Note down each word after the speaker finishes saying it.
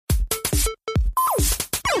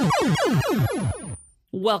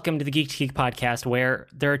Welcome to the Geek to Geek podcast, where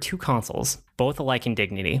there are two consoles, both alike in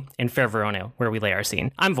dignity, in Fair Verona, where we lay our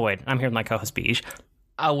scene. I'm Void. I'm here with my co-host Beej.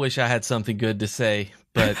 I wish I had something good to say,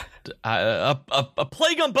 but a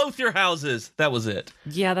plague on both your houses. That was it.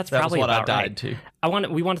 Yeah, that's probably what about I right. died to.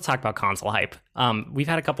 We want to talk about console hype. We've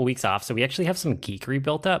had a couple weeks off, so we actually have some geekery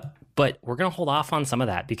built up, but we're going to hold off on some of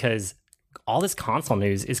that because all this console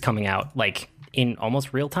news is coming out like in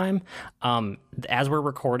almost real time. As we're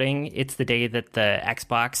recording, it's the day that the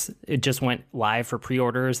Xbox it just went live for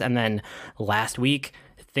pre-orders, and then last week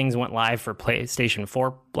things went live for PlayStation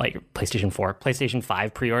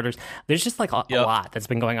 5 pre-orders. There's just like a lot that's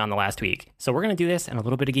been going on the last week. So we're going to do this and a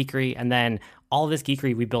little bit of geekery, and then all of this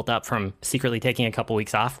geekery we built up from secretly taking a couple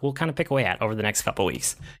weeks off, we'll kind of pick away at over the next couple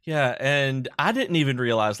weeks. Yeah, and I didn't even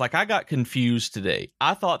realize, like, I got confused today.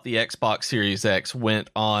 I thought the Xbox Series X went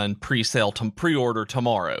on pre-order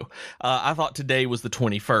tomorrow. I thought today was the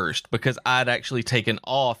 21st because I'd actually taken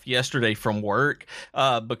off yesterday from work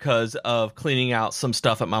because of cleaning out some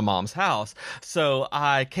stuff at my mom's house. So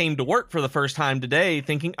I came to work for the first time today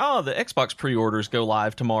thinking, oh, the Xbox pre-orders go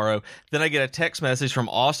live tomorrow. Then I get a text message from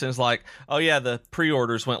Austin. It's like, oh yeah, the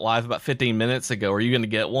pre-orders went live about 15 minutes ago. Are you going to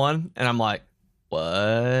get one? And I'm like, what?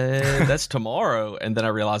 That's tomorrow. And then I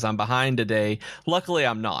realize I'm behind today. Luckily,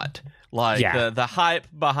 I'm not. Like, the hype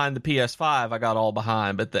behind the PS5, I got all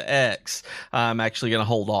behind, but the X, I'm actually going to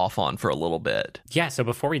hold off on for a little bit. Yeah, so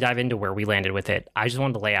before we dive into where we landed with it, I just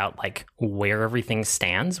wanted to lay out, like, where everything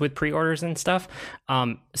stands with pre-orders and stuff.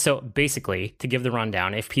 So basically, to give the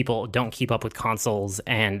rundown, if people don't keep up with consoles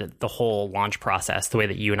and the whole launch process the way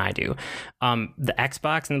that you and I do, the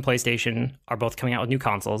Xbox and the PlayStation are both coming out with new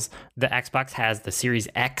consoles. The Xbox has the Series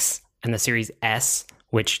X and the Series S,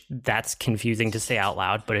 which that's confusing to say out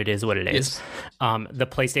loud, but it is what it is. Yes. The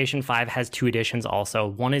PlayStation 5 has two editions also.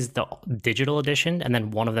 One is the digital edition, and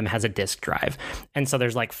then one of them has a disc drive. And so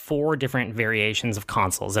there's like 4 different variations of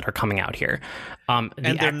consoles that are coming out here.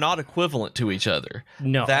 And they're not equivalent to each other.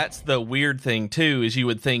 No. That's the weird thing, too, is you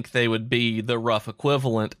would think they would be the rough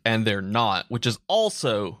equivalent, and they're not, which is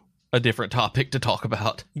also a different topic to talk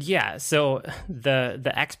about. Yeah, so the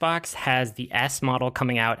Xbox has the S model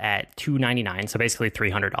coming out at $299, so basically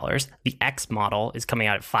 $300. The X model is coming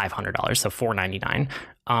out at $500, so $499.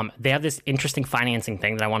 They have this interesting financing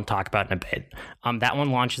thing that I want to talk about in a bit. That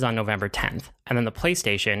one launches on November 10th. And then the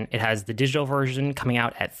PlayStation, it has the digital version coming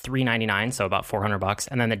out at $399, so about $400,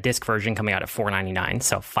 and then the disc version coming out at $499,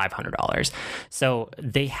 so $500. So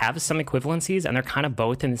they have some equivalencies, and they're kind of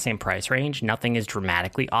both in the same price range. Nothing is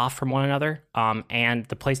dramatically off from one another. And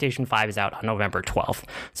the PlayStation 5 is out on November 12th.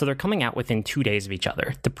 So they're coming out within 2 days of each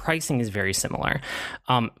other. The pricing is very similar.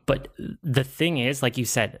 But the thing is, like you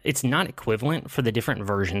said, it's not equivalent for the different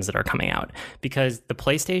versions that are coming out, because the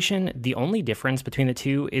PlayStation, the only difference between the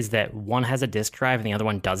two is that one has a disc drive and the other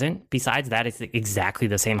one doesn't. Besides that, it's exactly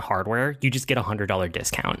the same hardware. You just get a $100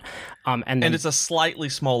 discount. And it's a slightly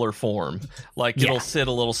smaller form. Like, it'll sit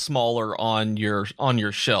a little smaller on your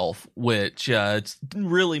shelf, which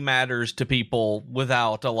really matters to people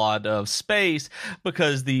without a lot of space,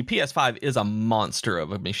 because the PS5 is a monster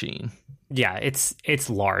of a machine. Yeah, it's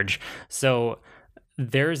large. So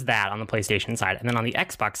there's that on the PlayStation side. And then on the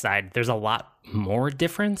Xbox side, there's a lot more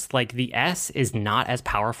difference. Like, the S is not as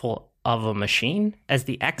powerful of a machine as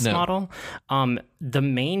the X model. The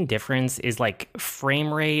main difference is like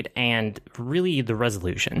frame rate and really the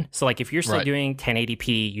resolution. So like if you're still doing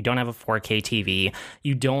 1080p, you don't have a 4K TV,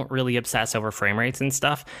 you don't really obsess over frame rates and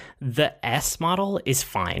stuff, the S model is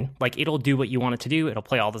fine. Like, it'll do what you want it to do. It'll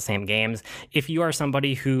play all the same games. If you are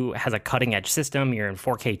somebody who has a cutting edge system, you're in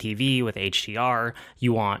 4K TV with HDR,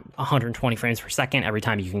 you want 120 frames per second every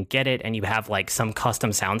time you can get it, and you have like some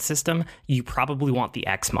custom sound system, you probably want the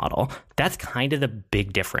X model. That's kind of the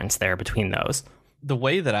big difference there between those. The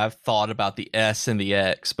way that I've thought about the S and the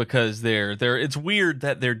X, because they're it's weird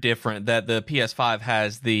that they're different, that the PS5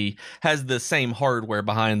 has the same hardware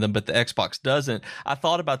behind them, but the Xbox doesn't. I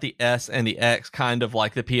thought about the S and the X kind of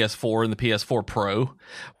like the PS4 and the PS4 Pro,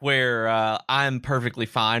 where I'm perfectly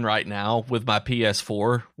fine right now with my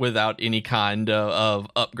PS4 without any kind of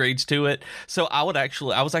upgrades to it. So I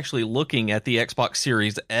was actually looking at the Xbox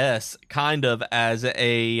Series S kind of as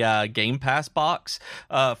a Game Pass box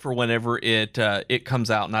for whenever it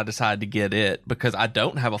comes out and I decide to get it, because I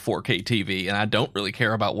don't have a 4K TV and I don't really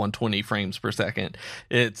care about 120 frames per second.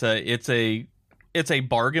 It's a it's a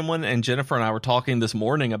bargain one, and Jennifer and I were talking this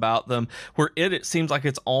morning about them, where it seems like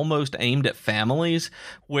it's almost aimed at families,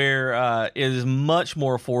 where it is much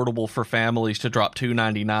more affordable for families to drop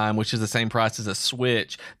 $299, which is the same price as a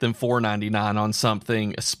Switch, than $499 on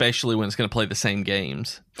something, especially when it's going to play the same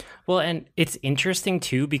games. Well, and it's interesting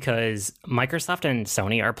too because Microsoft and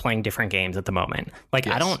Sony are playing different games at the moment. Like,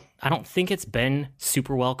 yes. I don't think it's been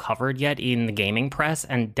super well covered yet in the gaming press,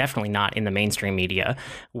 and definitely not in the mainstream media,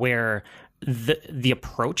 where the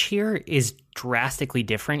approach here is drastically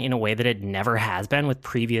different in a way that it never has been with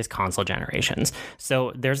previous console generations.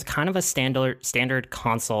 So there's kind of a standard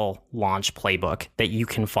console launch playbook that you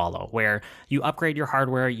can follow, where you upgrade your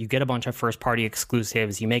hardware, you get a bunch of first-party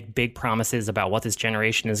exclusives, you make big promises about what this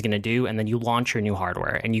generation is going to do, and then you launch your new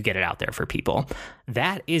hardware and you get it out there for people.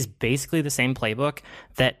 That is basically the same playbook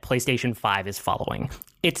that PlayStation 5 is following.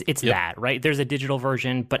 It's yep. That, right? There's a digital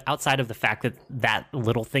version, but outside of the fact that that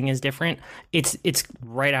little thing is different, it's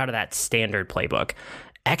right out of that standard playbook.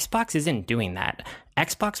 Xbox isn't doing that.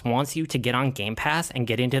 Xbox wants you to get on Game Pass and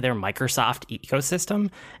get into their Microsoft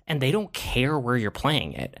ecosystem, and they don't care where you're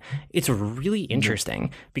playing it. It's really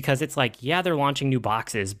interesting because it's like, yeah, they're launching new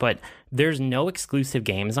boxes, but there's no exclusive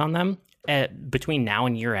games on them. Between now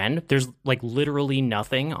and year end, there's like literally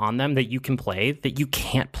nothing on them that you can play that you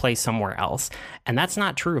can't play somewhere else. And that's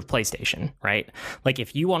not true of PlayStation, right? Like,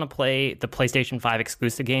 if you want to play the PlayStation 5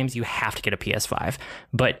 exclusive games, you have to get a PS5.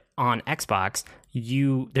 But on Xbox,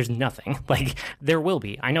 there's nothing. Like, there will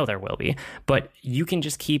be, I know there will be, but you can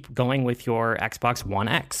just keep going with your Xbox One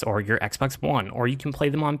X or your Xbox One, or you can play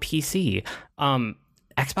them on PC.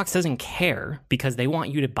 Xbox doesn't care because they want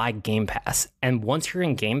you to buy Game Pass. And once you're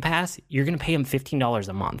in Game Pass, you're going to pay them $15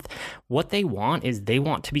 a month. What they want is they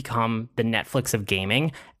want to become the Netflix of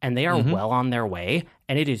gaming, and they are well on their way.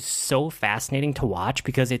 And it is so fascinating to watch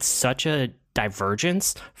because it's such a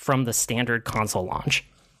divergence from the standard console launch.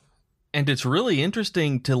 And it's really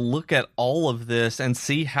interesting to look at all of this and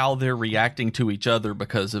see how they're reacting to each other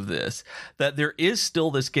because of this. That there is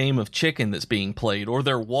still this game of chicken that's being played, or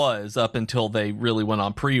there was up until they really went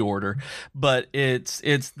on pre-order. But it's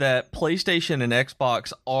that PlayStation and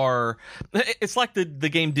Xbox are... It's like the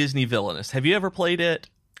game Disney Villainous. Have you ever played it?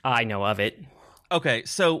 I know of it. Okay,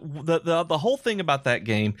 so the whole thing about that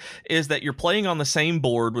game is that you're playing on the same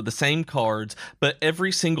board with the same cards, but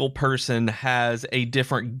every single person has a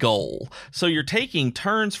different goal. So you're taking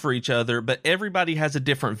turns for each other, but everybody has a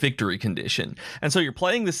different victory condition. And so you're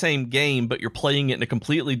playing the same game, but you're playing it in a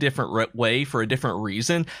completely different way for a different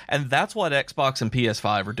reason. And that's what Xbox and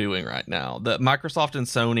PS5 are doing right now. The Microsoft and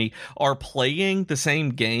Sony are playing the same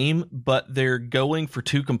game, but they're going for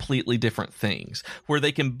two completely different things, where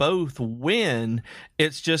they can both win.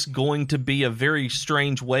 It's just going to be a very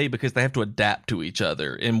strange way because they have to adapt to each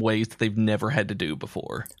other in ways that they've never had to do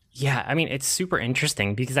before. Yeah, I mean, it's super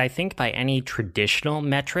interesting because I think by any traditional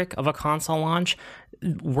metric of a console launch,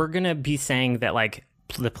 we're going to be saying that, like,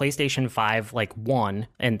 the PlayStation 5, like, won,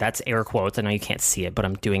 and that's air quotes. I know you can't see it, but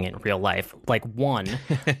I'm doing it in real life. Like, won.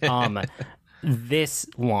 This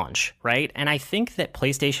launch, right? And I think that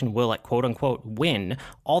PlayStation will, like, quote unquote, win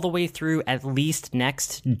all the way through at least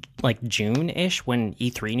next, like, June-ish, when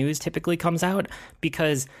E3 news typically comes out,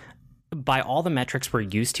 because by all the metrics we're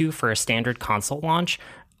used to for a standard console launch,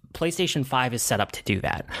 PlayStation 5 is set up to do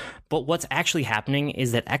that. But what's actually happening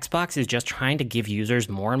is that Xbox is just trying to give users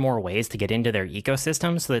more and more ways to get into their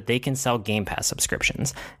ecosystem so that they can sell Game Pass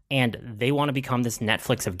subscriptions. And they want to become this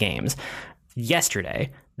Netflix of games.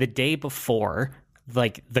 Yesterday, the day before,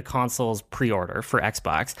 like, the console's pre-order for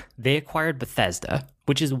Xbox, they acquired Bethesda,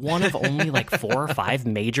 which is one of only like 4 or 5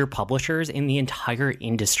 major publishers in the entire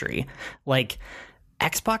industry. Like,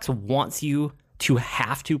 Xbox wants you to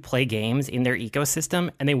have to play games in their ecosystem,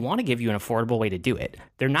 and they want to give you an affordable way to do it.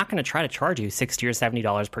 They're not going to try to charge you $60 or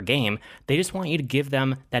 $70 per game. They just want you to give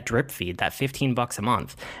them that drip feed, that $15 a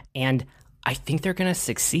month. And I think they're going to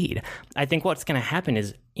succeed. I think what's going to happen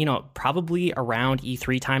is, you know, probably around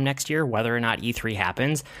E3 time next year, whether or not E3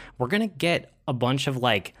 happens, we're going to get a bunch of,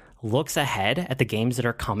 like, looks ahead at the games that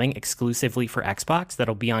are coming exclusively for Xbox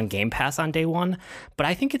that'll be on Game Pass on day one. But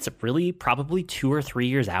I think it's really probably 2 or 3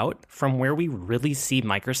 years out from where we really see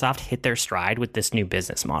Microsoft hit their stride with this new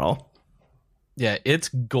business model. Yeah, it's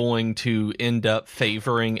going to end up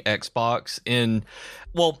favoring Xbox in,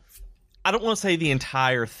 well, I don't want to say the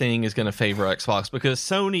entire thing is going to favor Xbox, because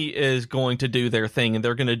Sony is going to do their thing and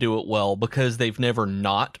they're going to do it well because they've never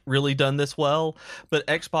not really done this well. But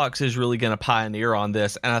Xbox is really going to pioneer on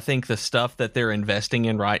this. And I think the stuff that they're investing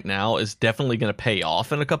in right now is definitely going to pay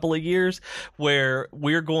off in a couple of years, where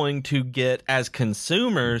we're going to get, as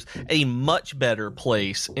consumers, a much better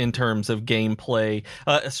place in terms of gameplay,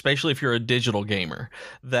 especially if you're a digital gamer,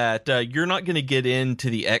 that you're not going to get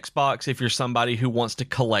into the Xbox if you're somebody who wants to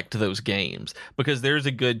collect those games, because there's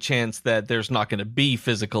a good chance that there's not going to be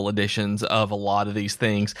physical editions of a lot of these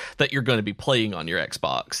things that you're going to be playing on your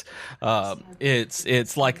Xbox.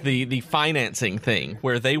 It's like the financing thing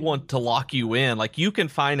where they want to lock you in. Like, you can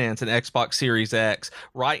finance an Xbox Series X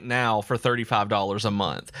right now for $35 a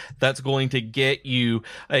month. That's going to get you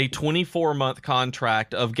a 24-month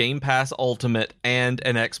contract of Game Pass Ultimate and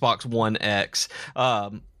an Xbox One X.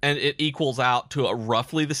 And it equals out to a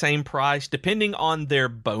roughly the same price, depending on their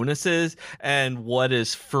bonuses and what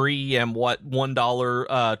is free and what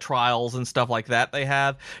 $1 trials and stuff like that they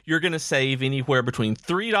have. You're going to save anywhere between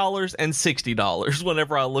 $3 and $60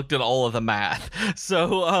 whenever I looked at all of the math.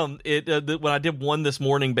 So when I did one this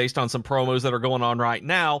morning based on some promos that are going on right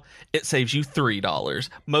now, it saves you $3.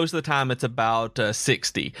 Most of the time it's about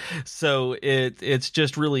 $60. So it's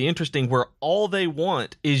just really interesting, where all they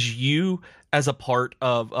want is you as a part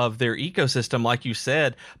of their ecosystem, like you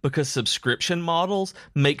said, because subscription models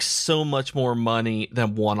make so much more money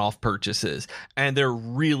than one-off purchases. And they're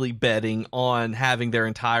really betting on having their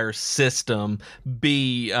entire system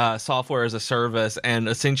be software as a service and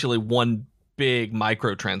essentially one big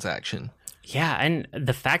microtransaction. Yeah, and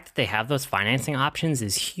the fact that they have those financing options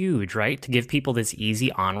is huge, right? To give people this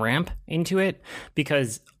easy on-ramp into it,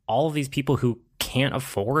 because all of these people who can't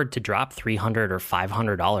afford to drop $300 or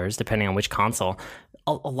 $500 depending on which console,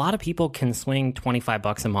 a lot of people can swing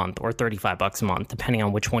 $25 a month or $35 a month depending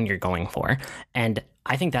on which one you're going for. And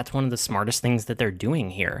I think that's one of the smartest things that they're doing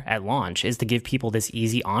here at launch, is to give people this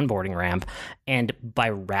easy onboarding ramp. And by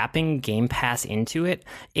wrapping Game Pass into it,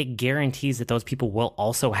 it guarantees that those people will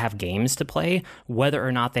also have games to play, whether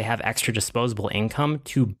or not they have extra disposable income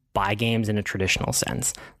to buy games in a traditional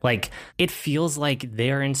sense. Like, it feels like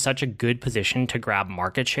they're in such a good position to grab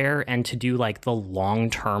market share and to do like the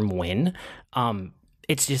long-term win.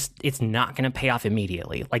 It's not going to pay off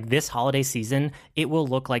immediately. Like, this holiday season, it will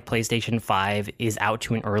look like PlayStation 5 is out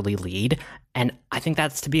to an early lead. And I think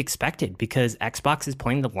that's to be expected because Xbox is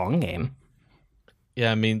playing the long game.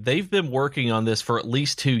 Yeah, I mean, they've been working on this for at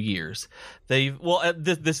least 2 years.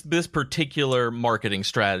 This particular marketing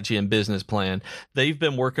strategy and business plan, they've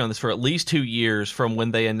been working on this for at least 2 years, from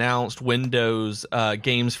when they announced Windows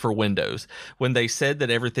games for Windows. When they said that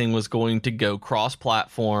everything was going to go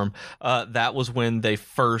cross-platform, that was when they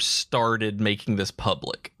first started making this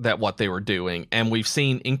public, that what they were doing. And we've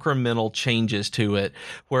seen incremental changes to it,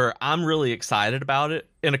 where I'm really excited about it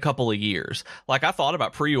in a couple of years. Like, I thought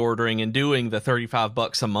about pre-ordering and doing the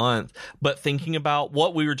 $35 a month, but thinking about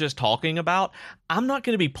what we were just talking about, I'm not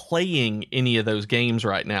going to be playing any of those games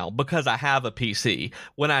right now because I have a PC.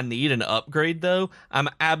 When I need an upgrade, though, I'm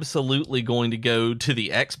absolutely going to go to the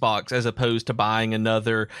Xbox as opposed to buying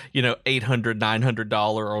another, $800,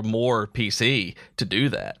 $900 or more PC to do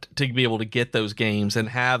that, to be able to get those games and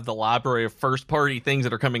have the library of first-party things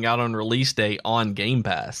that are coming out on release day on Game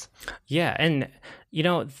Pass. Yeah, and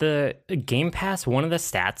the Game Pass, one of the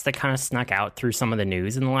stats that kind of snuck out through some of the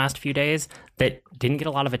news in the last few days that didn't get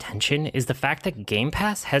a lot of attention is the fact that Game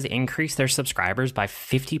Pass has increased their subscribers by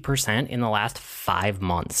 50% in the last 5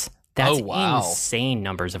 months. That's insane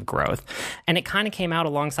numbers of growth. And it kind of came out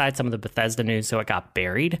alongside some of the Bethesda news, so it got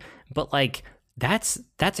buried. But like, that's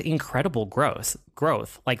incredible growth.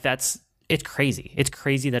 Like, it's crazy. It's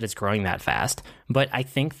crazy that it's growing that fast. But I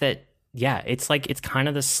think that, yeah, it's kind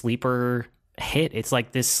of the sleeper hit. It's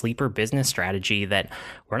like this sleeper business strategy that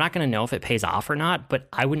we're not going to know if it pays off or not, but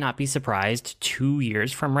I would not be surprised 2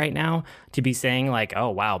 years from right now to be saying like, oh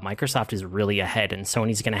wow, Microsoft is really ahead and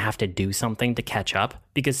Sony's going to have to do something to catch up,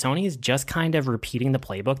 because Sony is just kind of repeating the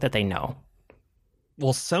playbook that they know.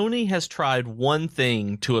 Well, Sony has tried one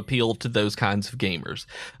thing to appeal to those kinds of gamers.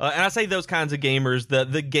 And I say those kinds of gamers,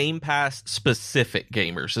 the Game Pass specific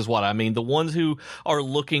gamers is what I mean. The ones who are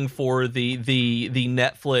looking for the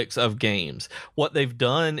Netflix of games. What they've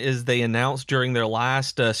done is they announced during their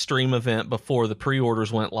last stream event before the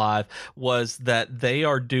pre-orders went live was that they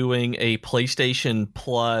are doing a PlayStation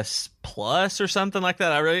Plus Plus or something like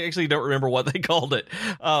that. I really actually don't remember what they called it.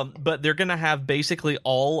 But they're going to have basically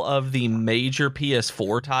all of the major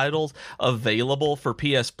PS4 titles available for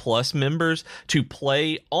PS Plus members to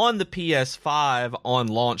play on the PS5 on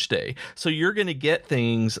launch day. So you're going to get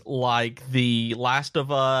things like The Last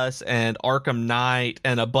of Us and Arkham Knight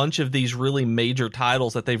and a bunch of these really major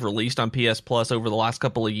titles that they've released on PS Plus over the last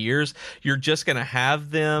couple of years. You're just going to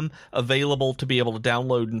have them available to be able to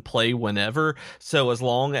download and play whenever. So as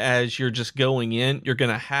long as you're just going in, you're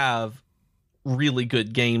going to have really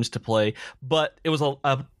good games to play. But it was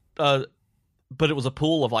a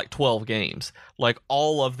pool of like 12 games. Like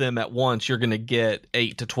all of them at once, you're going to get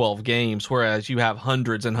 8 to 12 games, whereas you have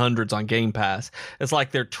hundreds and hundreds on Game Pass. It's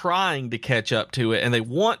like they're trying to catch up to it, and they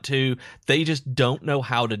want to. They just don't know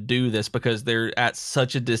how to do this because they're at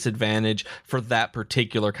such a disadvantage for that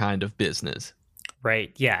particular kind of business.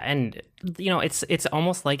 Right. Yeah. And, it's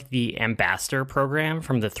almost like the ambassador program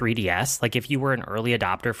from the 3DS. Like if you were an early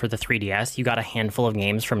adopter for the 3DS, you got a handful of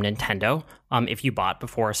games from Nintendo if you bought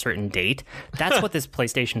before a certain date. That's what this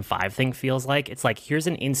PlayStation 5 thing feels like. It's like, here's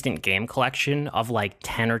an instant game collection of like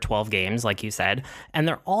 10 or 12 games, like you said, and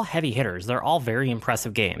they're all heavy hitters. They're all very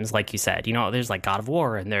impressive games, like you said. There's like God of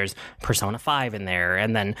War and there's Persona 5 in there,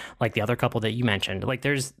 and then like the other couple that you mentioned. Like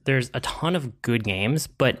there's a ton of good games,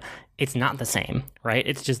 but it's not the same, right?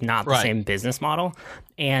 It's just not the same business model.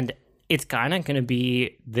 And it's kind of going to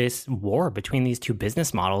be this war between these two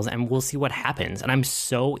business models, and we'll see what happens. And I'm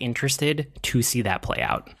so interested to see that play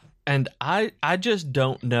out. And I just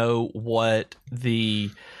don't know what the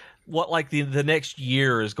next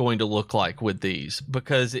year is going to look like with these,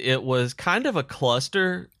 because it was kind of a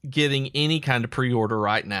cluster getting any kind of pre-order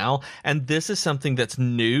right now, and this is something that's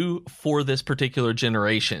new for this particular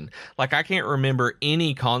generation. Like I can't remember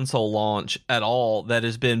any console launch at all that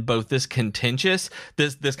has been both this contentious,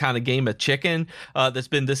 this kind of game of chicken, that's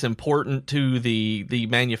been this important to the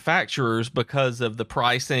manufacturers because of the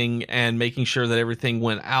pricing and making sure that everything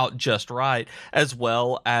went out just right, as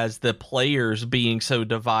well as the players being so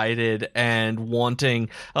divided and wanting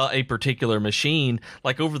a particular machine.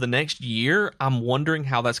 Like over the next year, I'm wondering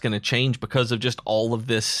how that's going to change because of just all of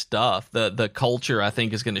this stuff. The culture, I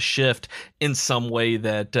think, is going to shift in some way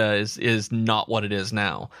that is not what it is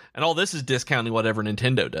now. And all this is discounting whatever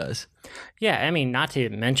Nintendo does. Yeah, I mean, not to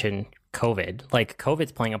mention COVID. Like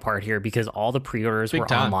COVID's playing a part here because all the pre-orders were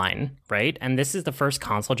online, right? And this is the first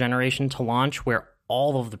console generation to launch where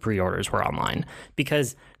all of the pre-orders were online,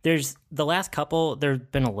 because there's the last couple, there's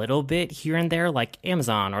been a little bit here and there, like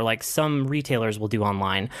Amazon or like some retailers will do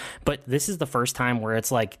online, but this is the first time where it's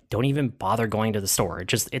like, don't even bother going to the store.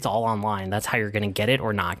 It's all online. That's how you're going to get it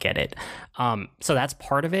or not get it. So that's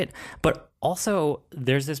part of it. But also,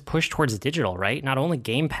 there's this push towards digital, right? Not only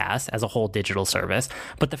Game Pass as a whole digital service,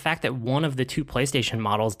 but the fact that one of the two PlayStation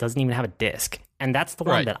models doesn't even have a disc. And that's the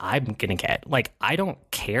one that I'm going to get. Like, I don't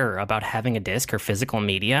care about having a disc or physical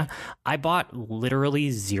media. I bought literally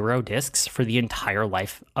 0 discs for the entire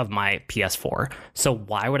life of my PS4. So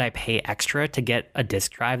why would I pay extra to get a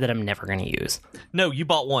disc drive that I'm never going to use? No, you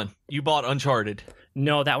bought one. You bought Uncharted.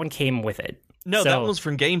 No, that one came with it. No, that was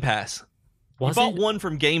from Game Pass. You bought one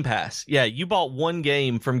from Game Pass. Yeah, you bought one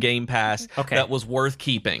game from Game Pass that was worth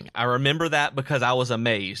keeping. I remember that because I was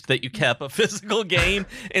amazed that you kept a physical game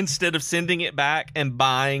instead of sending it back and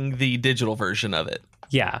buying the digital version of it.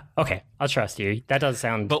 Yeah, okay, I'll trust you. That does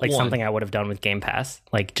sound like something I would have done with Game Pass.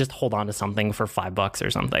 Like, just hold on to something for $5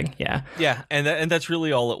 or something. Yeah. Yeah, and that's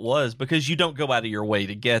really all it was, because you don't go out of your way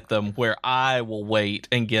to get them, where I will wait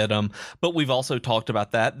and get them. But we've also talked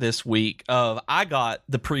about that this week. I got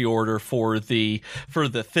the pre-order for the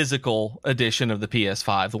physical edition of the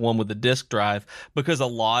PS5, the one with the disc drive, because a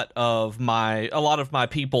lot of my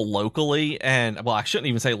people locally, and well, I shouldn't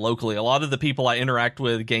even say locally, a lot of the people I interact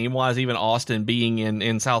with game-wise, even Austin being in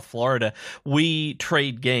South Florida, we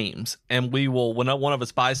trade games, and we will, when one of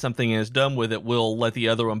us buys something and is done with it, we'll let the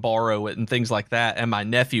other one borrow it and things like that, and my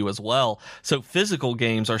nephew as well. So physical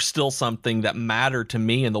games are still something that matter to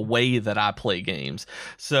me in the way that I play games.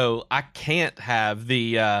 So I can't have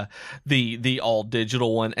the all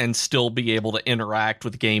digital one and still be able to interact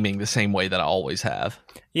with gaming the same way that I always have.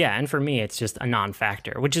 Yeah, and for me, it's just a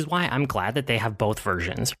non-factor, which is why I'm glad that they have both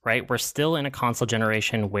versions, right? We're still in a console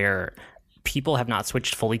generation where people have not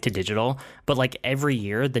switched fully to digital, but like every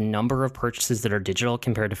year, the number of purchases that are digital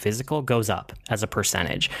compared to physical goes up as a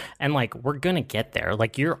percentage. And like, we're going to get there.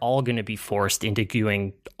 Like, you're all going to be forced into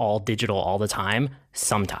doing all digital all the time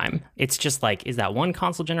sometime. It's just like, is that one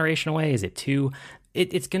console generation away? Is it two?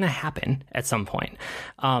 it's going to happen at some point.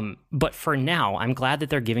 But for now, I'm glad that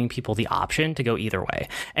they're giving people the option to go either way.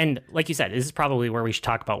 And like you said, this is probably where we should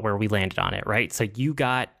talk about where we landed on it, right? So you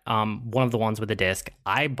got one of the ones with the disc.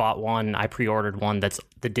 I bought one. I pre-ordered one that's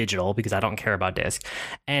the digital because I don't care about disc.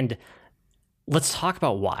 And let's talk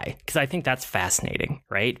about why, because I think that's fascinating,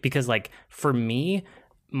 right? Because like for me,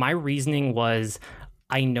 my reasoning was,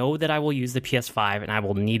 I know that I will use the PS5 and I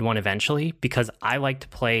will need one eventually because I like to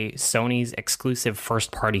play Sony's exclusive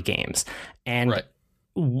first-party games. And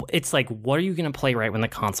it's like, what are you going to play right when the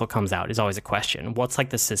console comes out is always a question. What's like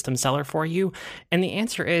the system seller for you? And the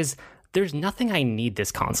answer is, there's nothing I need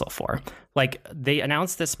this console for. Like, they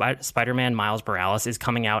announced that Spider-Man Miles Morales is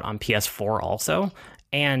coming out on PS4 also.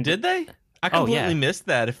 And did they? I completely missed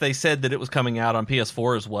that. If they said that it was coming out on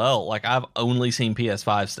PS4 as well, like I've only seen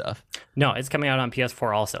PS5 stuff. No, it's coming out on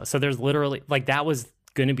PS4 also. So there's literally, like, that was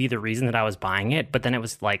going to be the reason that I was buying it. But then it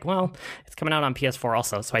was like, well, it's coming out on PS4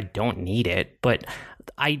 also, so I don't need it. But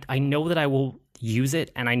I know that I will use it,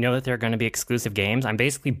 and I know that there are going to be exclusive games. I'm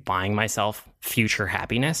basically buying myself future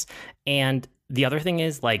happiness. And the other thing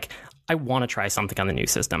is, like, I want to try something on the new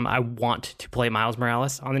system. I want to play Miles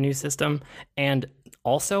Morales on the new system. And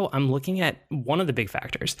also, I'm looking at one of the big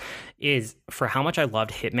factors is for how much I loved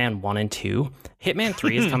Hitman 1 and 2. Hitman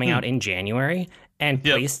 3 is coming out in January, and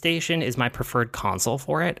PlayStation is my preferred console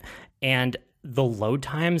for it. And the load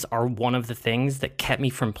times are one of the things that kept me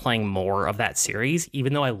from playing more of that series,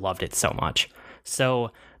 even though I loved it so much.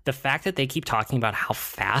 So the fact that they keep talking about how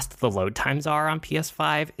fast the load times are on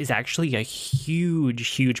PS5 is actually a huge,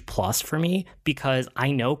 huge plus for me, because I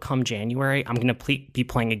know come January, I'm going to be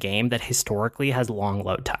playing a game that historically has long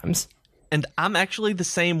load times. And I'm actually the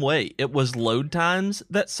same way. It was load times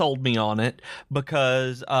that sold me on it,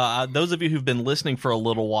 because those of you who've been listening for a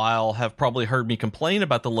little while have probably heard me complain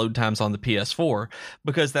about the load times on the PS4,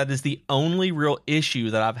 because that is the only real issue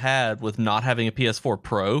that I've had with not having a PS4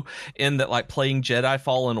 Pro, in that, like, playing Jedi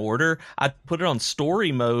Fallen Order, I put it on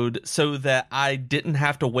story mode so that I didn't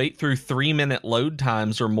have to wait through 3-minute load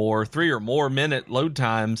times or more, 3 or more minute load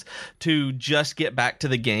times to just get back to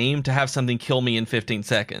the game, to have something kill me in 15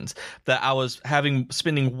 seconds. That I was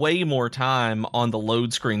spending way more time on the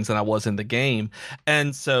load screens than I was in the game.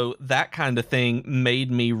 And so that kind of thing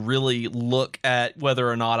made me really look at whether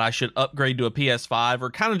or not I should upgrade to a PS5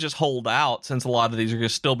 or kind of just hold out, since a lot of these are going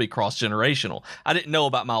to still be cross-generational. I didn't know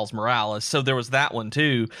about Miles Morales, so there was that one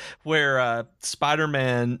too, where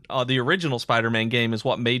Spider-Man, the original Spider-Man game, is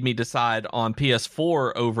what made me decide on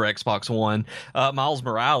PS4 over Xbox One. Miles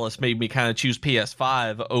Morales made me kind of choose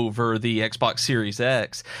PS5 over the Xbox Series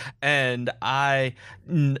X. And I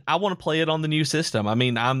want to play it on the new system. I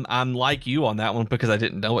mean, I'm like you on that one, because I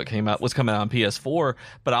didn't know it was coming out on PS4,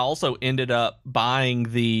 but I also ended up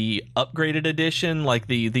buying the upgraded edition, like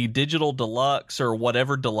the digital deluxe or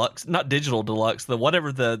whatever deluxe, not digital deluxe,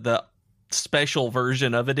 whatever the special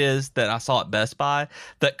version of it is that I saw at Best Buy,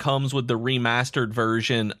 that comes with the remastered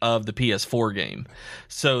version of the PS4 game.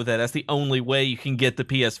 So that's the only way you can get the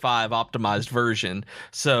PS5 optimized version.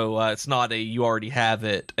 So it's not you already have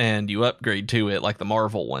it and you upgrade to it like the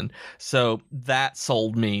Marvel one. So that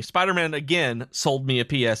sold me. Spider-Man again sold me a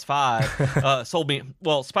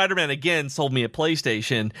PS5. Spider-Man again sold me a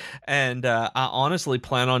PlayStation. And I honestly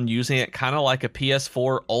plan on using it kind of like a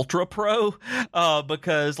PS4 Ultra Pro,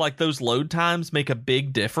 because like those load times make a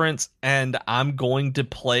big difference, and I'm going to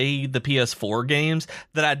play the PS4 games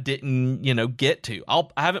that I didn't, get to. I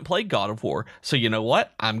haven't played God of War, so you know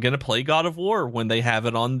what? I'm going to play God of War when they have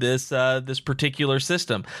it on this particular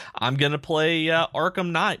system. I'm going to play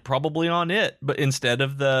Arkham Knight probably on it, but instead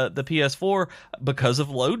of the PS4, because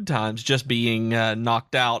of load times just being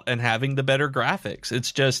knocked out and having the better graphics.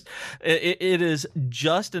 It's just it is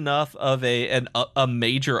just enough of a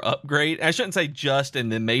major upgrade. I shouldn't say just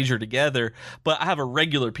and then major together, but I have a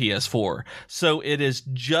regular PS4, so it is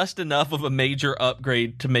just enough of a major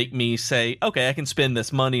upgrade to make me say, okay, I can spend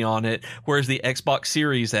this money on it, whereas the Xbox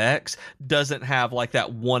Series X doesn't have like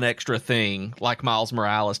that one extra thing like Miles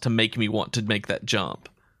Morales to make me want to make that jump.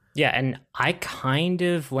 Yeah, and I kind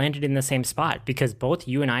of landed in the same spot, because both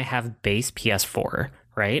you and I have base PS4,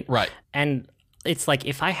 right? Right. And it's like,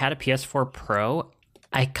 if I had a PS4 Pro,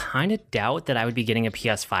 I kind of doubt that I would be getting a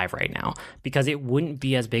PS5 right now, because it wouldn't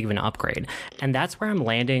be as big of an upgrade. And that's where I'm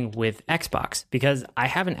landing with Xbox, because I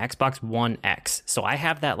have an Xbox One X. So I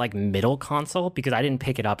have that like middle console, because I didn't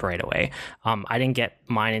pick it up right away. I didn't get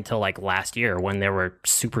mine until like last year when there were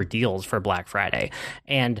super deals for Black Friday.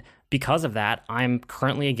 And because of that, I'm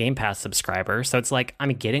currently a Game Pass subscriber. So it's like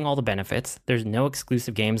I'm getting all the benefits. There's no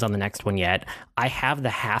exclusive games on the next one yet. I have the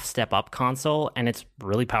half step up console, and it's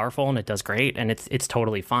really powerful and it does great, and it's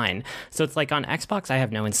totally fine. So it's like on Xbox, I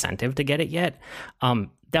have no incentive to get it yet.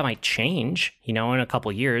 That might change, in a couple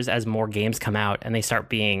years as more games come out and they start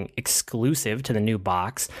being exclusive to the new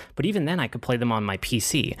box. But even then, I could play them on my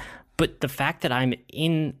PC. But the fact that I'm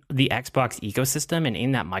in the Xbox ecosystem and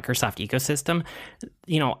in that Microsoft ecosystem,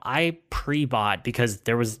 I pre-bought because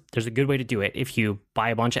there's a good way to do it. If you buy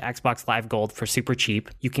a bunch of Xbox Live Gold for super cheap,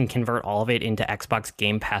 you can convert all of it into Xbox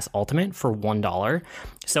Game Pass Ultimate for $1.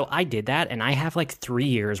 So I did that, and I have like 3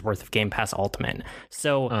 years worth of Game Pass Ultimate.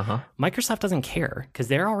 So Microsoft doesn't care because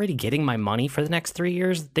they're already getting my money for the next 3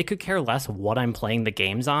 years. They could care less what I'm playing the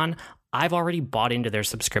games on. I've already bought into their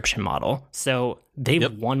subscription model. So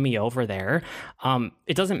they've won me over there.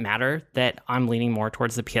 It doesn't matter that I'm leaning more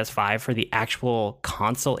towards the PS5 for the actual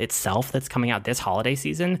console itself that's coming out this holiday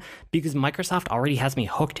season, because Microsoft already has me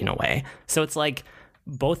hooked in a way. So it's like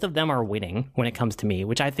both of them are winning when it comes to me,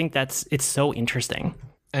 which I think it's so interesting.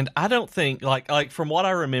 And I don't think, like from what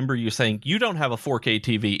I remember you saying, you don't have a 4K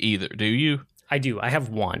TV either, do you? I do. I have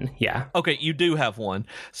one. Yeah. Okay, you do have one.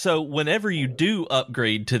 So whenever you do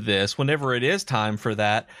upgrade to this, whenever it is time for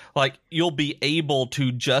that, like you'll be able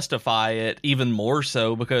to justify it even more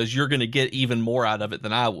so because you're going to get even more out of it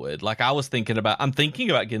than I would. Like I'm thinking about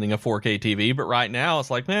getting a 4K TV, but right now it's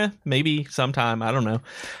like, maybe sometime. I don't know.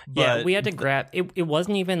 But, yeah, we had to grab it. It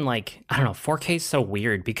wasn't even like, I don't know, 4K is so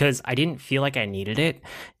weird because I didn't feel like I needed it.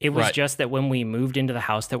 It was just that when we moved into the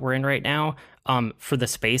house that we're in right now, for the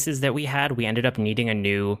spaces that we had, we ended up needing a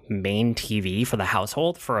new main TV for the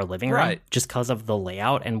household for our living room, just because of the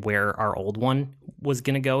layout and where our old one was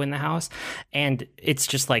going to go in the house. And it's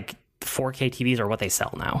just like 4K TVs are what they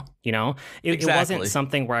sell now. It wasn't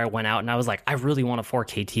something where I went out and I was like, I really want a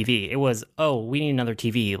 4K TV. It was, we need another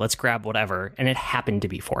TV. Let's grab whatever. And it happened to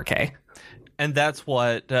be 4K. And that's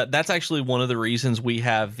that's actually one of the reasons we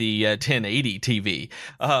have the 1080 TV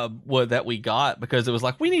that we got, because it was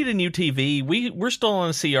like, we need a new TV. We're still on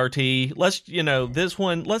a CRT. Let's, this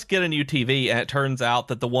one, let's get a new TV. And it turns out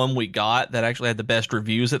that the one we got that actually had the best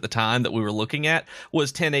reviews at the time that we were looking at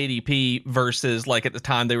was 1080p versus, like, at the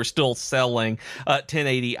time they were still selling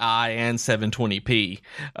 1080i and 720p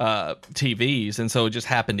TVs. And so it just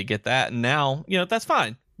happened to get that. And now, that's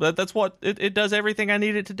fine. That's what it does, everything I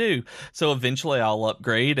need it to do. So eventually I'll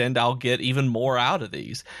upgrade and I'll get even more out of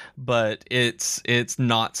these. But it's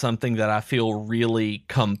not something that I feel really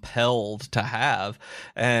compelled to have.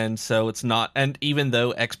 And so it's not. And even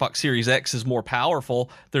though Xbox Series X is more powerful,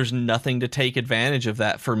 there's nothing to take advantage of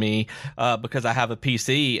that for me because I have a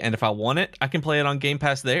PC. And if I want it, I can play it on Game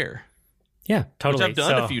Pass there. Yeah, totally. Which I've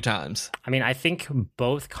done a few times. I mean, I think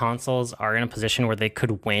both consoles are in a position where they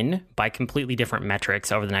could win by completely different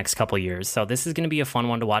metrics over the next couple of years. So this is going to be a fun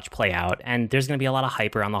one to watch play out. And there's going to be a lot of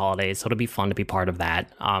hype around the holidays. So it'll be fun to be part of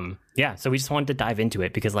that. So we just wanted to dive into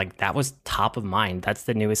it because that was top of mind. That's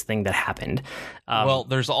the newest thing that happened. Well,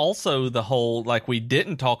 there's also the whole, we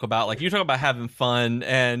didn't talk about, you talk about having fun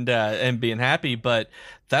and being happy, but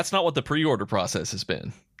that's not what the pre-order process has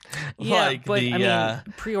been. Yeah,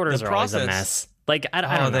 pre-orders are always a mess. I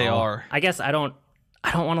don't know. They are. I guess I don't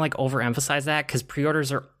want to overemphasize that because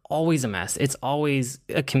pre-orders are always a mess. It's always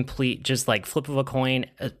a complete just flip of a coin.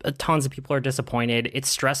 Tons of people are disappointed. It's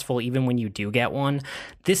stressful even when you do get one.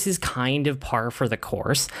 This is kind of par for the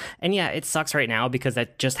course. And yeah, it sucks right now because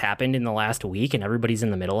that just happened in the last week and everybody's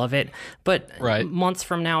in the middle of it. But months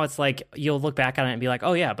from now, it's you'll look back on it and be like,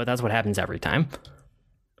 oh yeah, but that's what happens every time.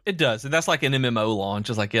 It does. And that's like an MMO launch.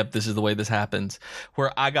 It's yep, this is the way this happens.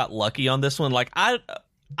 Where I got lucky on this one.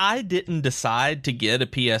 I didn't decide to get a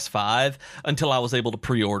PS5 until I was able to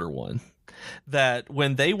pre-order one. That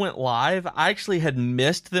when they went live, I actually had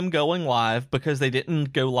missed them going live because they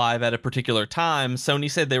didn't go live at a particular time. Sony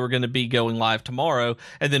said they were going to be going live tomorrow,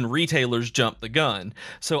 and then retailers jumped the gun.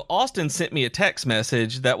 So Austin sent me a text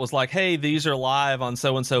message that was like, hey, these are live on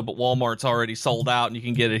so-and-so, but Walmart's already sold out and you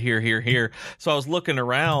can get it here, here, here. So I was looking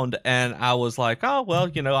around and I was like, oh, well,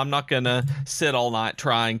 I'm not going to sit all night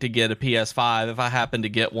trying to get a PS5. If I happen to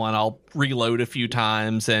get one, I'll reload a few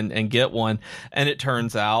times and get one. And it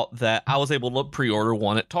turns out that I was able to pre-order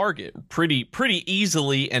one at Target pretty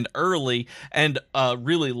easily and early, and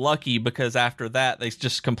really lucky because after that they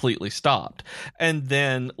just completely stopped. And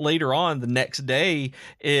then later on the next day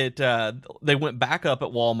they went back up at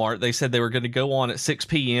Walmart. They said they were going to go on at 6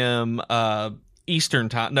 p.m. Eastern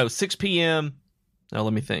time. No, 6 p.m. No,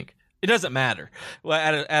 let me think. It doesn't matter.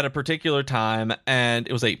 Well, at a particular time, and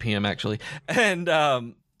it was 8 p.m. actually. And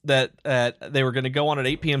that they were going to go on at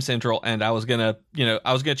 8 p.m. Central, and I was going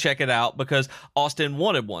to check it out because Austin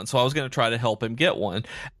wanted one, so I was going to try to help him get one,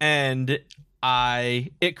 and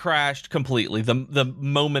it crashed completely the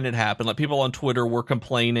moment it happened. Like, people on Twitter were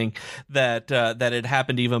complaining that it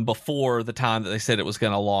happened even before the time that they said it was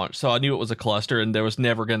going to launch. So I knew it was a cluster, and there was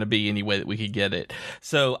never going to be any way that we could get it.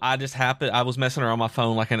 So I was messing around on my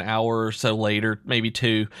phone like an hour or so later, maybe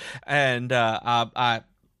two, and I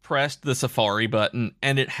pressed the Safari button,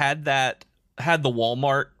 and it had the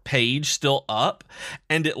Walmart page still up,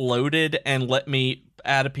 and it loaded and let me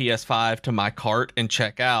add a PS5 to my cart and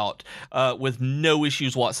check out with no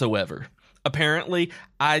issues whatsoever. Apparently,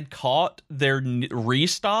 I'd caught their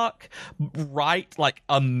restock right like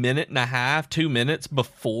a minute and a half, 2 minutes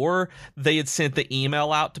before they had sent the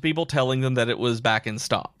email out to people telling them that it was back in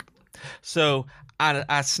stock. So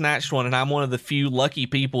I snatched one, and I'm one of the few lucky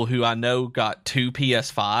people who I know got 2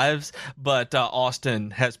 PS5s, but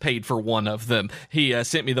Austin has paid for one of them. He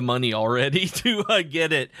sent me the money already to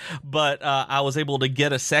get it, but I was able to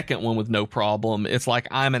get a second one with no problem. It's like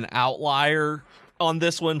I'm an outlier on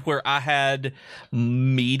this one where I had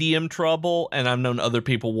medium trouble, and I've known other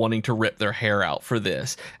people wanting to rip their hair out for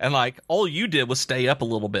this. And like, all you did was stay up a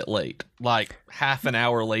little bit late, like half an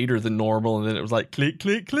hour later than normal, and then it was like, click,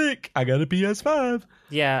 click, click, I got a PS5.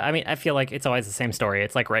 Yeah, I mean, I feel like it's always the same story.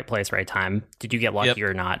 It's like right place, right time. Did you get lucky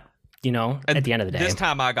or not? And at the end of the day. This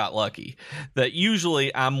time I got lucky. That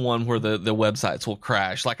usually I'm one where the websites will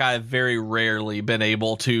crash. Like, I've very rarely been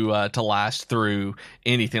able to last through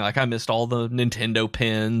anything. Like, I missed all the Nintendo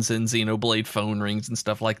pins and Xenoblade phone rings and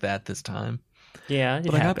stuff like that this time. Yeah,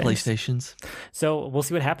 but I got PlayStations. So we'll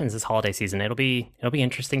see what happens this holiday season. It'll be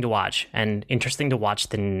interesting to watch, and interesting to watch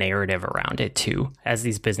the narrative around it too, as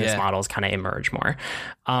these business models kind of emerge more.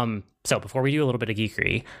 So before we do a little bit of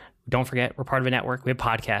geekery, don't forget, we're part of a network. We have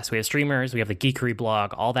podcasts, we have streamers, we have the Geekery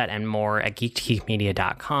blog, all that and more at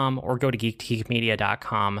geek2geekmedia.com, or go to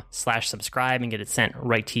geek2geekmedia.com/subscribe and get it sent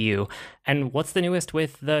right to you. And what's the newest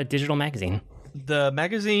with the digital magazine? The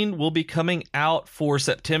magazine will be coming out for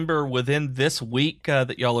September within this week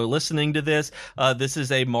that y'all are listening to this. This is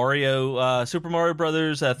a Super Mario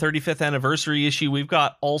Brothers 35th anniversary issue. We've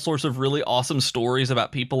got all sorts of really awesome stories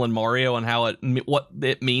about people in Mario and what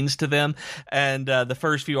it means to them. And the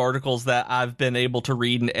first few articles that I've been able to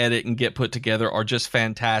read and edit and get put together are just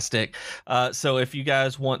fantastic. So if you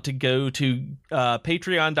guys want to go to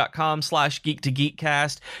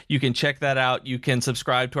patreon.com/geek2geekcast, you can check that out. You can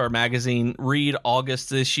subscribe to our magazine, read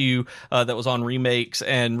August's issue that was on remakes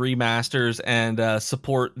and remasters, and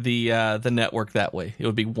support the network that way. It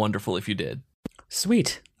would be wonderful if you did.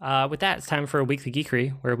 Sweet. With that, it's time for a weekly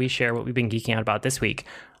geekery, where we share what we've been geeking out about this week.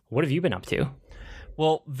 What have you been up to?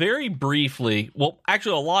 Well, very briefly,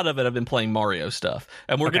 actually, a lot of it I've been playing Mario stuff,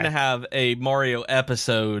 and we're going to have a Mario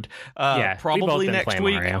episode probably next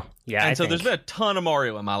week. Mario. Yeah, and so there's been a ton of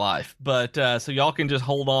Mario in my life, but so y'all can just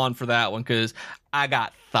hold on for that one, because I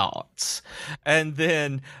got thoughts. And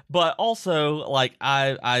then, but also, like,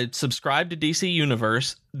 I subscribed to DC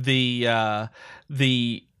Universe, the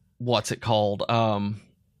what's it called?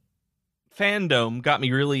 Fandom got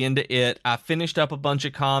me really into it. I finished up a bunch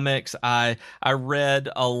of comics. I read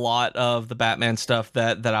a lot of the Batman stuff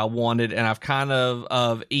that I wanted, and I've kind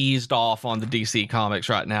of eased off on the DC comics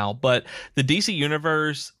right now. But the DC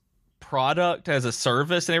Universe product as a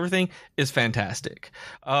service and everything is fantastic.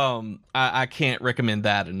 I can't recommend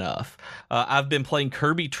that enough. I've been playing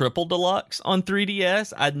Kirby Triple Deluxe on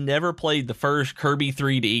 3DS. I'd never played the first Kirby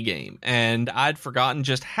 3D game, and I'd forgotten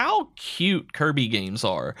just how cute Kirby games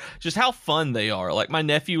are, just how fun they are. Like, my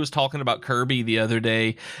nephew was talking about Kirby the other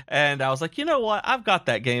day, and I was like, you know what? I've got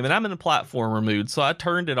that game, and I'm in a platformer mood, so I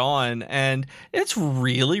turned it on, and it's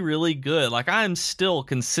really, really good. Like, I'm still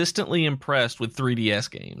consistently impressed with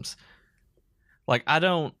 3DS games. Like, I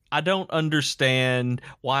don't understand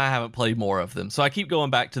why I haven't played more of them. So I keep going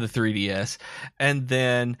back to the 3DS. And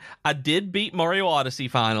then I did beat Mario Odyssey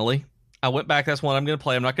finally. I went back. That's one I'm going to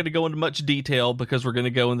play. I'm not going to go into much detail because we're going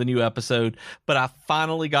to go in the new episode. But I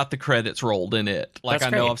finally got the credits rolled in it. Like, I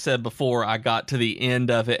know I've said before, I got to the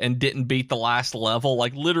end of it and didn't beat the last level.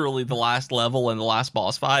 Like, literally the last level and the last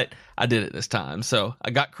boss fight. I did it this time. So I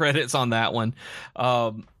got credits on that one.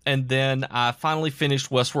 And then I finally finished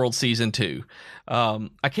Westworld Season 2.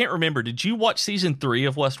 I can't remember. Did you watch Season 3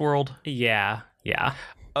 of Westworld? Yeah.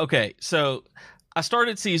 Okay, so I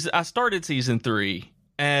started Season 3,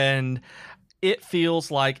 and it feels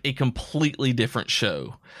like a completely different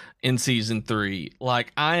show. in season 3.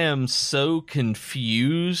 Like, I am so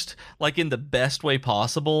confused, like in the best way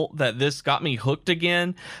possible, that this got me hooked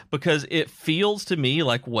again, because it feels to me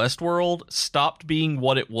like Westworld stopped being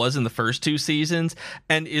what it was in the first 2 seasons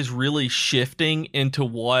and is really shifting into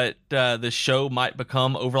what the show might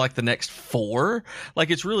become over like the next 4.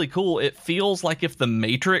 Like, it's really cool. It feels like if The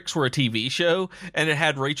Matrix were a TV show and it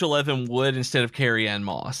had Rachel Evan Wood instead of Carrie Ann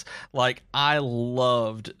Moss. Like, I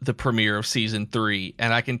loved the premiere of season 3,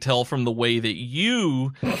 and I can tell from the way that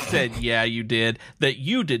you said, yeah, you did, that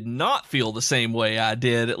you did not feel the same way I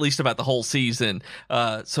did, at least about the whole season.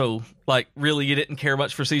 So, like, really, you didn't care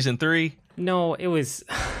much for season 3? No, it was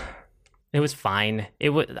fine.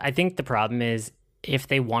 I think the problem is, if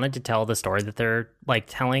they wanted to tell the story that they're like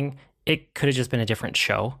telling, it could have just been a different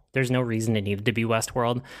show. There's no reason it needed to be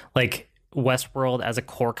Westworld. Like, Westworld as a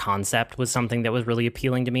core concept was something that was really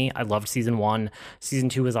appealing to me. I loved season 1. Season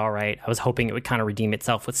 2 was all right. I was hoping it would kind of redeem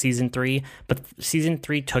itself with season 3, but season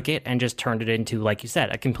 3 took it and just turned it into, like you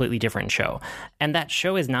said, a completely different show. And that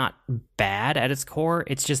show is not bad at its core.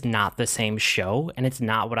 It's just not the same show, and it's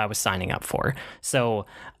not what I was signing up for. So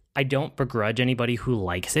I don't begrudge anybody who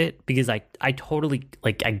likes it, because I totally,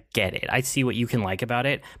 like, I get it. I see what you can like about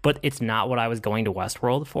it, but it's not what I was going to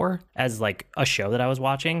Westworld for as like a show that I was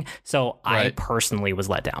watching. So right. I personally was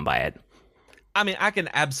let down by it. I mean, I can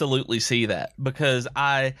absolutely see that, because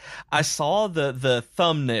I saw the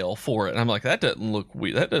thumbnail for it and I'm like, that doesn't look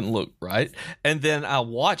weird. That doesn't look right. And then I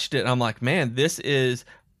watched it and I'm like, man, this is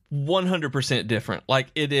 100% different. Like,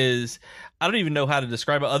 it is, I don't even know how to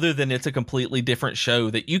describe it other than it's a completely different show.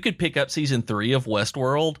 That you could pick up season 3 of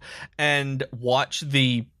Westworld and watch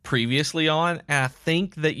the previously on, and I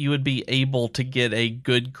think that you would be able to get a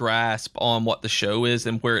good grasp on what the show is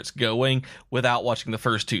and where it's going without watching the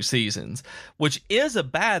first 2 seasons, which is a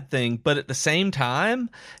bad thing, but at the same time,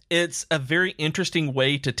 it's a very interesting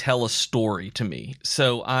way to tell a story to me.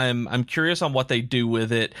 So I'm curious on what they do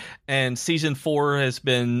with it, and season 4 has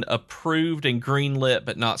been approved and greenlit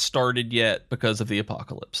but not started yet because of the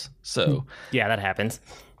apocalypse. So yeah, that happens.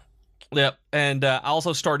 Yep, and I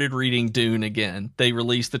also started reading Dune again. They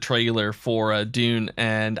released the trailer for Dune,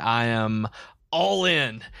 and I am all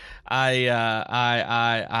in.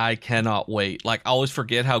 I cannot wait. Like, I always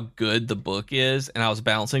forget how good the book is, and I was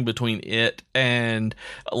bouncing between it and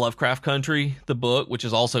Lovecraft Country, the book, which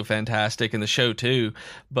is also fantastic, and the show too.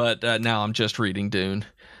 But now I'm just reading Dune.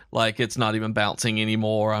 Like, it's not even bouncing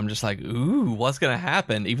anymore. I'm just like, ooh, what's going to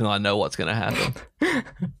happen? Even though I know what's going to happen.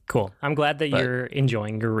 Cool. I'm glad that you're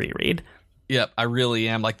enjoying your reread. Yep, I really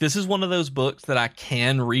am. Like, this is one of those books that I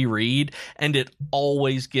can reread, and it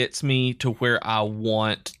always gets me to where I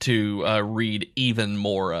want to read even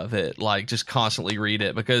more of it. Like, just constantly read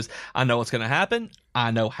it, because I know what's going to happen.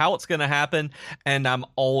 I know how it's going to happen, and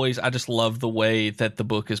I just love the way that the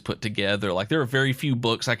book is put together. Like, there are very few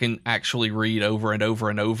books I can actually read over and over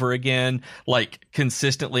and over again, like,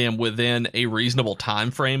 consistently and within a reasonable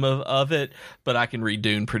time frame of it, but I can read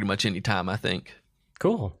Dune pretty much any time, I think.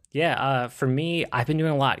 Cool. Yeah, for me, I've been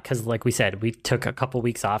doing a lot because, like we said, we took a couple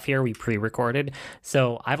weeks off here. We pre-recorded.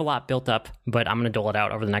 So I have a lot built up, but I'm going to dole it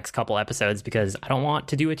out over the next couple episodes because I don't want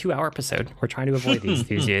to do a 2-hour episode. We're trying to avoid these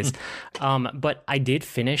days. But I did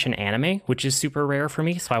finish an anime, which is super rare for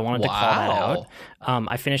me, so I wanted to call that out.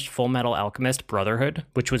 I finished Full Metal Alchemist Brotherhood,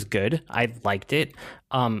 which was good. I liked it.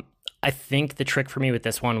 I think the trick for me with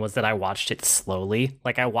this one was that I watched it slowly.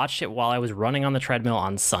 Like, I watched it while I was running on the treadmill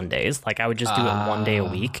on Sundays. Like, I would just do it one day a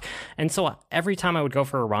week. And so every time I would go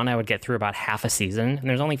for a run, I would get through about half a season. And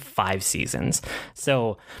there's only 5 seasons.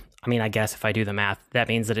 So, I mean, I guess if I do the math, that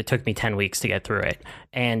means that it took me 10 weeks to get through it.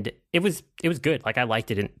 And it was good. Like, I liked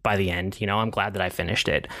it by the end. You know, I'm glad that I finished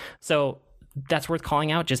it. So that's worth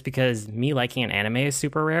calling out just because me liking an anime is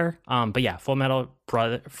super rare. But yeah, Full Metal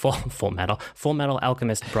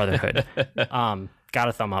Alchemist Brotherhood got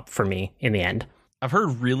a thumb up for me in the end. I've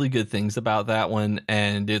heard really good things about that one,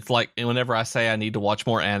 and it's like whenever I say I need to watch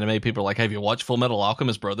more anime, people are like, "Have you watched Full Metal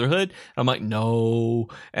Alchemist Brotherhood?" I'm like, "No,"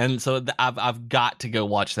 and so I've got to go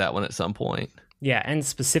watch that one at some point. Yeah, and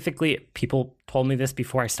specifically, people told me this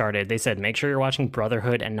before I started. They said, make sure you're watching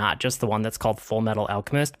Brotherhood and not just the one that's called Full Metal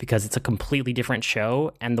Alchemist, because it's a completely different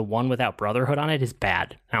show, and the one without Brotherhood on it is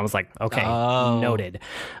bad. And I was like, okay, noted.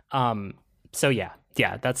 So yeah,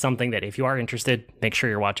 that's something that if you are interested, make sure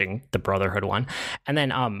you're watching the Brotherhood one. And then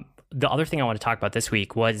the other thing I want to talk about this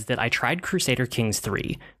week was that I tried Crusader Kings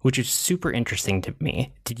 3, which is super interesting to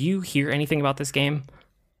me. Did you hear anything about this game?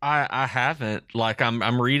 I haven't. Like,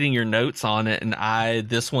 I'm reading your notes on it, and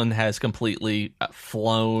this one has completely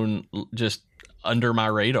flown just under my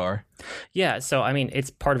radar. Yeah, so I mean, it's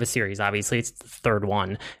part of a series, obviously. It's the third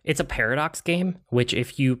one. It's a Paradox game, which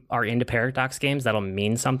if you are into Paradox games, that'll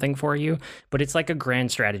mean something for you. But it's like a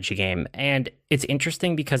grand strategy game. And it's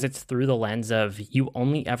interesting because it's through the lens of you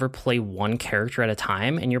only ever play one character at a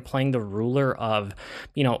time, and you're playing the ruler of,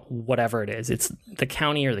 whatever it is. It's the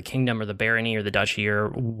county or the kingdom or the barony or the duchy or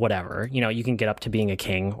whatever. You can get up to being a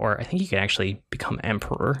king, or I think you can actually become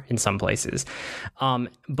emperor in some places.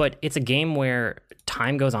 But it's a game where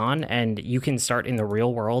time goes on and you can start in the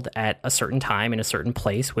real world at a certain time in a certain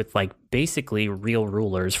place with like basically real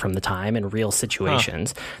rulers from the time and real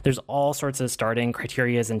situations. There's all sorts of starting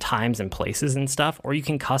criterias and times and places and stuff, or you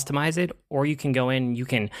can customize it, or you can go in, you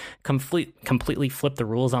can completely flip the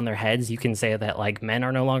rules on their heads. You can say that like men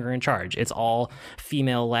are no longer in charge. It's all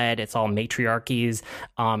female led. It's all matriarchies.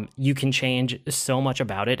 You can change so much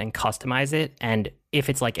about it and customize it. And if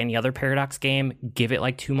it's like any other Paradox game, give it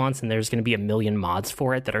like 2 months and there's going to be a million mods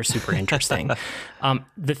for it that are super interesting.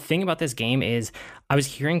 The thing about this game is I was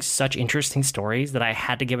hearing such interesting stories that I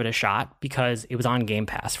had to give it a shot because it was on Game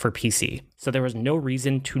Pass for PC. So there was no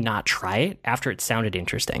reason to not try it after it sounded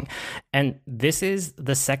interesting. And this is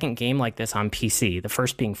the second game like this on PC, the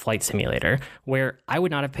first being Flight Simulator, where I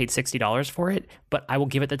would not have paid $60 for it, but I will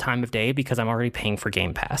give it the time of day because I'm already paying for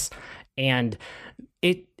Game Pass. And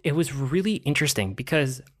it was really interesting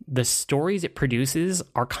because the stories it produces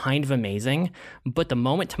are kind of amazing, but the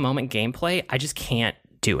moment-to-moment gameplay, I just can't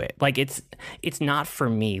do it. Like it's not for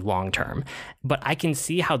me long term, but I can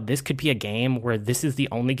see how this could be a game where this is the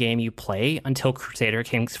only game you play until Crusader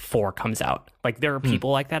Kings 4 comes out. Like there are people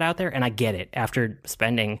like that out there, and I get it. After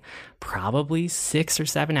spending probably 6 or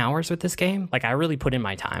 7 hours with this game, like I really put in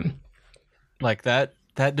my time. Like that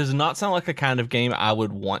does not sound like a kind of game I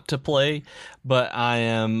would want to play, but I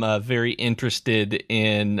am very interested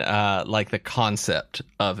in like the concept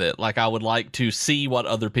of it. Like I would like to see what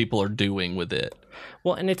other people are doing with it.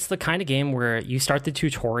 Well, and it's the kind of game where you start the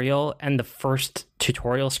tutorial and the first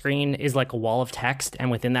tutorial screen is like a wall of text.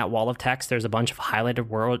 And within that wall of text, there's a bunch of highlighted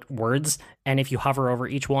words. And if you hover over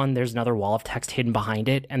each one, there's another wall of text hidden behind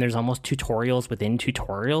it. And there's almost tutorials within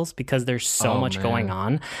tutorials because there's so much going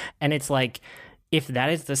on. And it's like, if that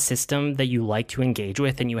is the system that you like to engage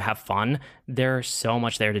with and you have fun, there's so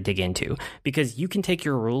much there to dig into because you can take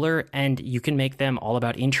your ruler and you can make them all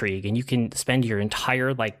about intrigue, and you can spend your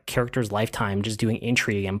entire like character's lifetime just doing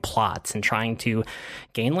intrigue and plots and trying to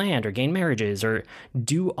gain land or gain marriages or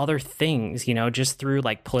do other things, just through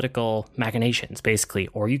like political machinations basically.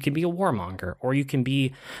 Or you can be a warmonger, or you can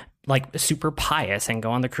be like super pious and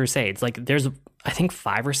go on the crusades. Like there's I think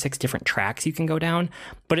 5 or 6 different tracks you can go down,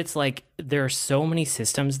 but it's like there are so many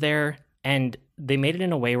systems there, and they made it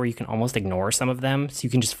in a way where you can almost ignore some of them so you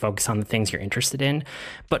can just focus on the things you're interested in.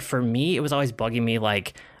 But for me, it was always bugging me.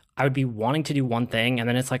 Like I would be wanting to do one thing, and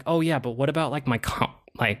then it's like, oh yeah, but what about like my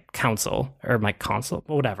council or my console,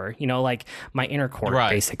 whatever, like my inner court, right.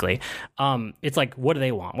 Basically. It's like, what do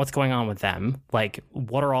they want? What's going on with them? Like,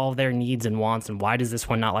 what are all of their needs and wants? And why does this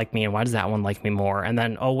one not like me? And why does that one like me more? And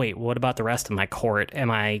then, oh wait, what about the rest of my court?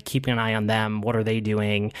 Am I keeping an eye on them? What are they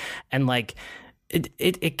doing? And like,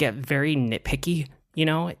 it get very nitpicky,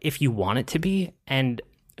 if you want it to be. And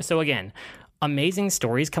so again, amazing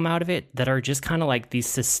stories come out of it that are just kind of like these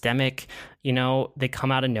systemic, they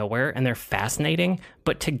come out of nowhere and they're fascinating.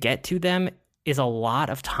 But to get to them is a lot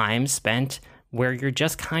of time spent where you're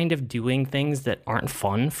just kind of doing things that aren't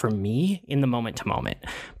fun for me in the moment to moment.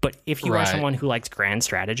 But if you are someone who likes grand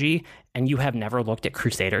strategy and you have never looked at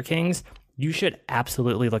Crusader Kings, you should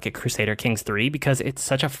absolutely look at Crusader Kings 3 because it's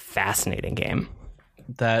such a fascinating game.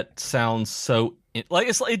 That sounds so like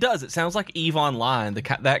it does. It sounds like EVE Online,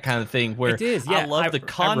 that kind of thing. Where it is. Yeah, I love the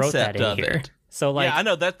concept of it. So like, yeah, I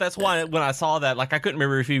know that's why when I saw that, like I couldn't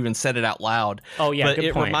remember if you even said it out loud. Oh yeah, but good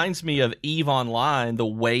it point. reminds me of EVE Online, the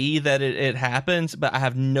way that it happens. But I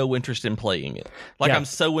have no interest in playing it. Like I'm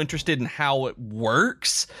so interested in how it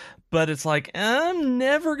works, but it's like I'm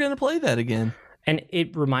never gonna play that again. And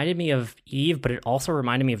it reminded me of EVE, but it also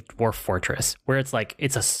reminded me of Dwarf Fortress, where it's like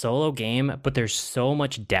it's a solo game, but there's so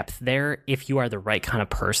much depth there if you are the right kind of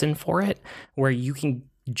person for it, where you can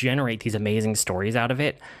generate these amazing stories out of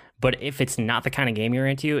it. But if it's not the kind of game you're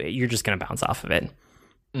into, you're just going to bounce off of it.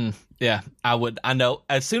 Yeah, I know.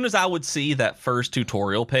 As soon as I would see that first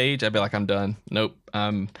tutorial page, I'd be like, I'm done. Nope.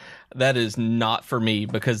 That is not for me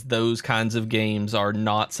because those kinds of games are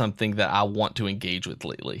not something that I want to engage with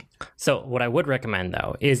lately. So what I would recommend,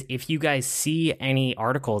 though, is if you guys see any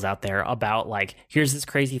articles out there about like, here's this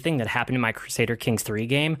crazy thing that happened in my Crusader Kings 3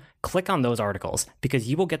 game, click on those articles because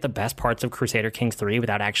you will get the best parts of Crusader Kings 3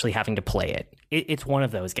 without actually having to play it. It's one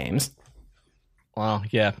of those games. Wow.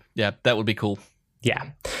 Yeah, that would be cool.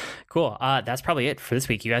 Yeah. Cool. That's probably it for this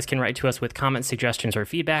week. You guys can write to us with comments, suggestions, or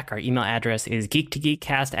feedback. Our email address is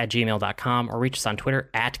geek2geekcast@gmail.com, or reach us on Twitter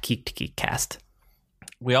 @geek2geekcast.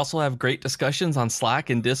 We also have great discussions on Slack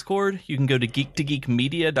and Discord. You can go to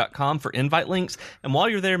geek2geekmedia.com for invite links. And while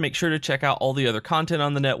you're there, make sure to check out all the other content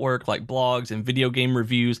on the network, like blogs and video game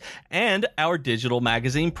reviews, and our digital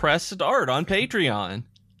magazine Press Start on Patreon.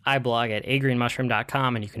 I blog at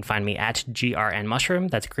agreenmushroom.com, and you can find me at grnmushroom.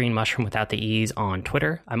 That's green mushroom without the E's on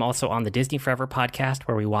Twitter. I'm also on the Disney Forever podcast,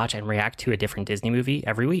 where we watch and react to a different Disney movie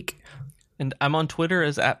every week. And I'm on Twitter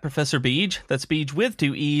as @Professor Beej. That's Beej with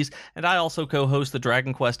 2 E's. And I also co-host the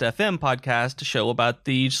Dragon Quest FM podcast, a show about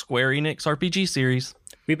the Square Enix RPG series.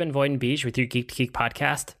 We've been Void and Beej with your Geek to Geek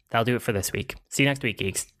podcast. That'll do it for this week. See you next week,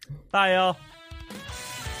 geeks. Bye, y'all.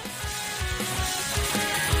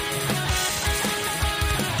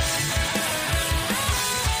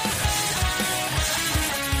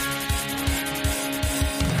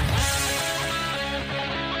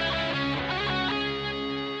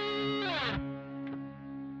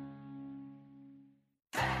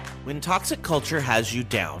 When toxic culture has you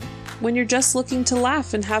down. When you're just looking to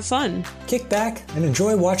laugh and have fun. Kick back and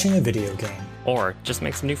enjoy watching a video game. Or just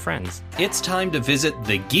make some new friends. It's time to visit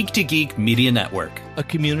the Geek to Geek Media Network. A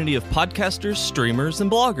community of podcasters, streamers, and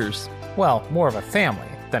bloggers. Well, more of a family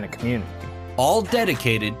than a community. All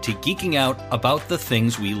dedicated to geeking out about the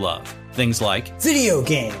things we love. Things like video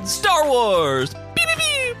games, Star Wars,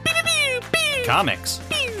 comics,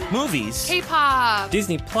 movies, K-pop,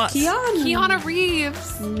 Disney Plus, Keanu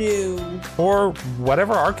Reeves, New, or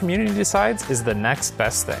whatever our community decides is the next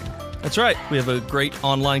best thing. That's right. We have a great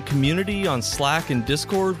online community on Slack and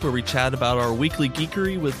Discord where we chat about our weekly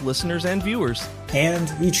geekery with listeners and viewers.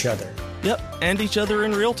 and each other. Yep, and each other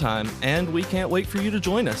in real time. And we can't wait for you to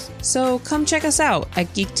join us. So come check us out at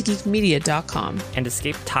geek2geekmedia.com. and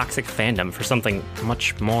escape toxic fandom for something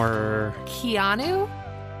much more... Keanu.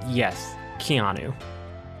 Yes, Keanu.